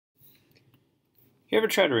You ever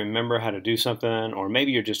try to remember how to do something, or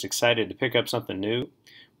maybe you're just excited to pick up something new?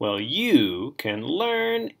 Well, you can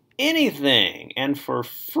learn anything and for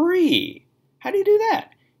free. How do you do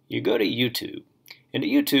that? You go to YouTube. And at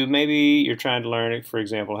YouTube, maybe you're trying to learn, for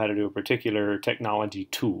example, how to do a particular technology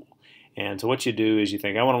tool. And so what you do is you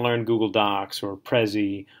think, I want to learn Google Docs or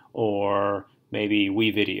Prezi or maybe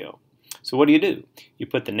WeVideo. So what do? You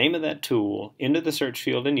put the name of that tool into the search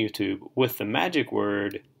field in YouTube with the magic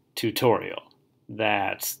word tutorial.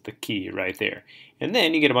 That's the key right there. And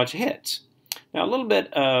then you get a bunch of hits. Now, a little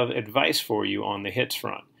bit of advice for you on the hits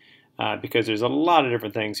front, because there's a lot of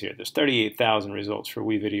different things here. There's 38,000 results for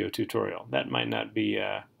WeVideo tutorial. That might not be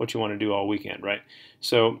what you want to do all weekend, right?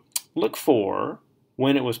 So look for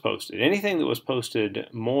when it was posted. Anything that was posted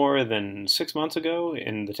more than 6 months ago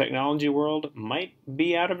in the technology world might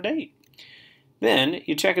be out of date. Then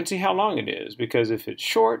you check and see how long it is, because if it's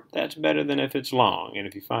short, that's better than if it's long. And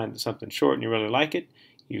if you find something short and you really like it,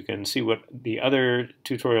 you can see what the other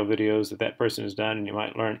tutorial videos that person has done, and you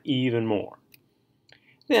might learn even more.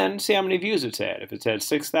 Then see how many views it's had. If it's had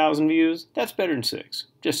 6,000 views, that's better than 6.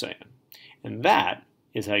 Just saying. And that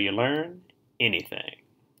is how you learn anything.